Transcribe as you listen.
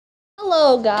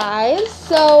Hello guys.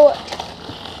 So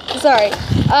sorry.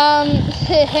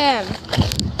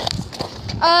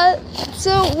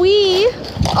 So we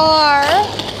are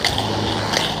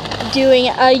doing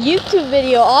a YouTube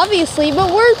video, obviously,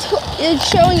 but we're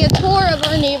showing a tour of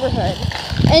our neighborhood.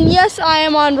 And yes, I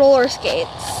am on roller skates.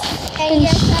 And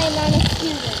yes, I am on a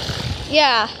scooter.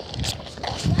 Yeah.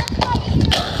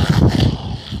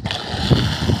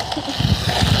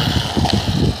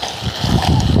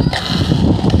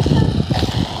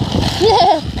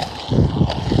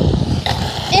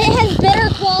 It has better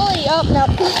quality. Oh, no.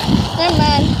 Never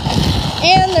mind.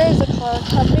 And there's a car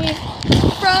coming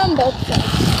from both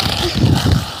sides.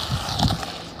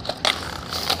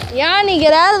 Yanni,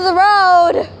 get out of the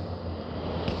road.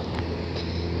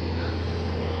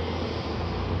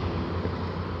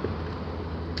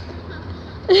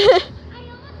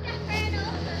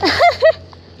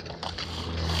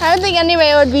 I don't think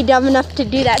anybody would be dumb enough to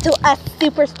do that to us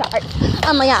superstars.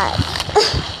 Oh my god.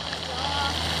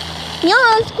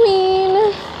 Yes,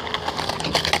 queen.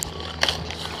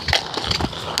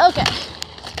 Okay.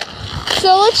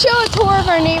 So let's show a tour of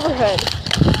our neighborhood.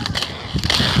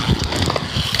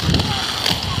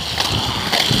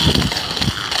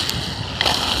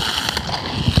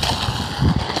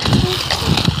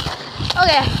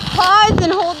 Okay, pause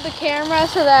and hold the camera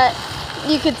so that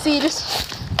you could see.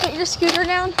 Just put your scooter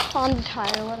down on the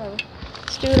tire, whatever.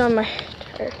 Just do it on my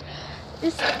tire.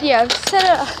 Just set it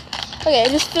up. Okay,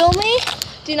 just film me.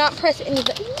 Do not press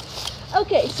anything.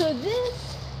 Okay, so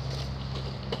this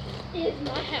is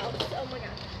my house. Oh my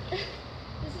god.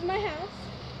 This is my house.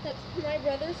 That's my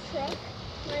brother's truck.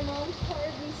 My mom's car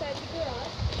is inside the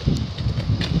garage.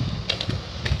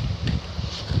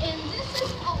 And this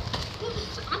is,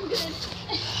 I'm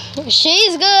good.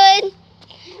 She's good.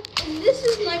 And this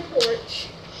is my porch.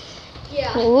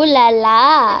 Yeah. Ooh la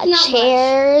la,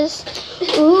 chairs.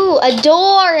 Ooh, a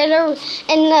door and a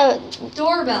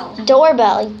Doorbell.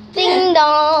 doorbell. Ding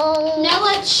dong. Now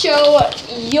let's show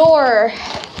your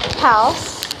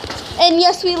house. And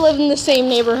yes, we live in the same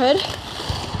neighborhood.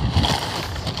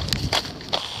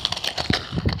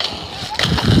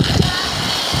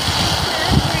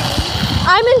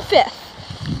 I'm in 5th.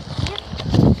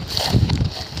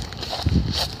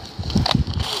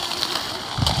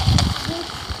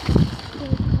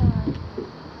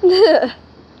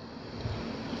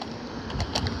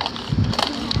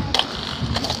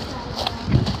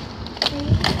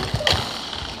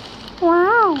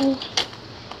 Wow.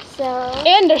 So.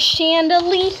 And a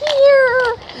chandelier.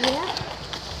 Yeah.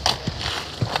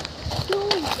 Oh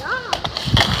god.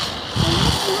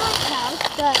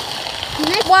 But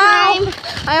next time,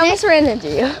 I almost ran into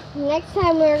you. next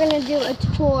time we're gonna do a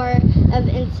tour of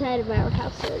inside of our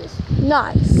houses.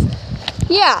 Nice.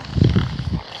 Yeah.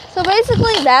 So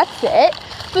basically that's it.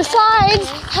 Besides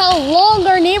how long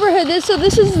our neighborhood is, so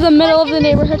this is the middle of the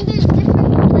neighborhood. There's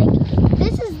different, like,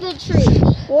 this is the tree.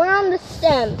 We're on the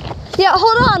stem. Yeah,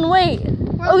 hold on, wait.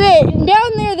 Okay,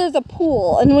 down there there's a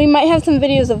pool, and we might have some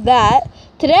videos of that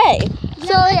today.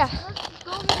 So yeah. Let's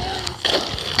go over there and see.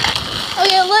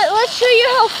 Okay, let's show you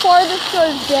how far this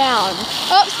goes down.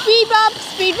 Oh, speed bump,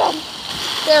 speed bump.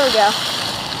 There we go.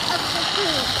 Of the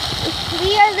tree.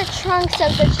 We are the trunks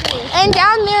of the tree. And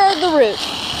down there are the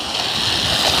roots.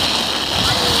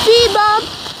 Speed bump.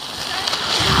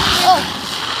 Oh.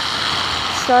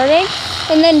 Starting.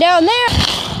 And then down there.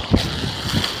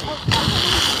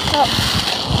 Oh.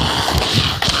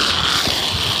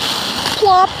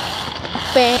 Plop.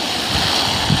 Bang.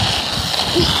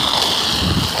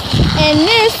 And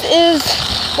this is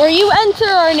where you enter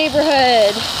our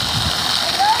neighborhood.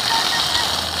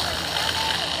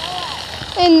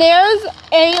 And there's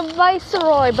a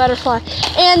viceroy butterfly.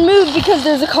 And move because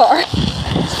there's a car.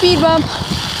 Speed bump.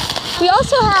 We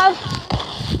also have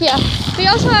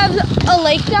a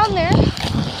lake down there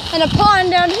and a pond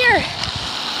down here.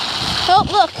 Oh,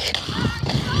 look.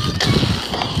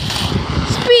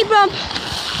 Speed bump.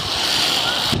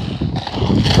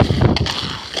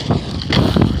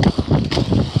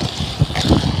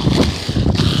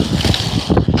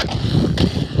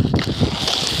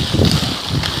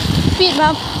 Speed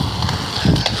bump.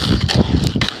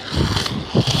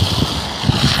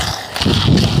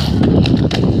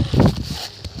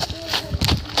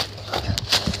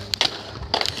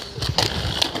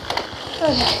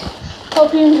 Okay,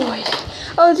 hope you enjoyed.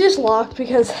 Oh, it's just locked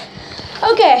because,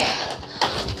 okay,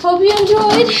 hope you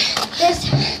enjoyed this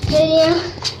video,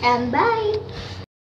 and bye.